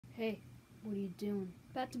Hey, what are you doing?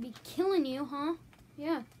 About to be killing you, huh?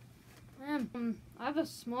 Yeah, I am. I have a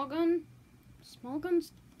small gun. Small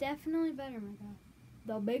gun's definitely better, my guy.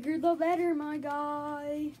 The bigger the better, my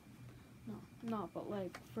guy. No, not, but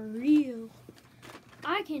like, for real.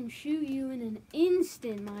 I can shoot you in an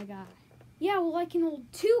instant, my guy. Yeah, well, I can hold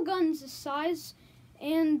 2 guns this size,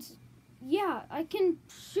 and yeah, I can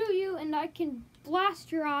shoot you and I can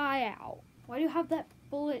blast your eye out. Why do you have that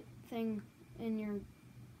bullet thing in your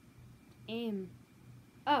aim?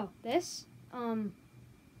 Oh, this? I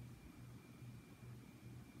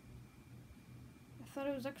thought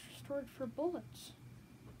it was extra storage for bullets.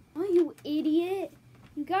 Oh, you idiot!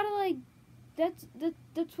 You gotta like, that's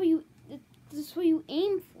what you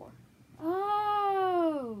aim for.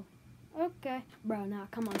 Oh, okay, bro. Nah,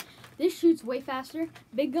 come on. This shoots way faster.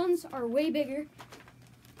 Big guns are way bigger.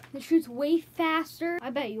 This shoots way faster. I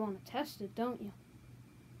bet you want to test it, don't you?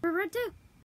 We're right too.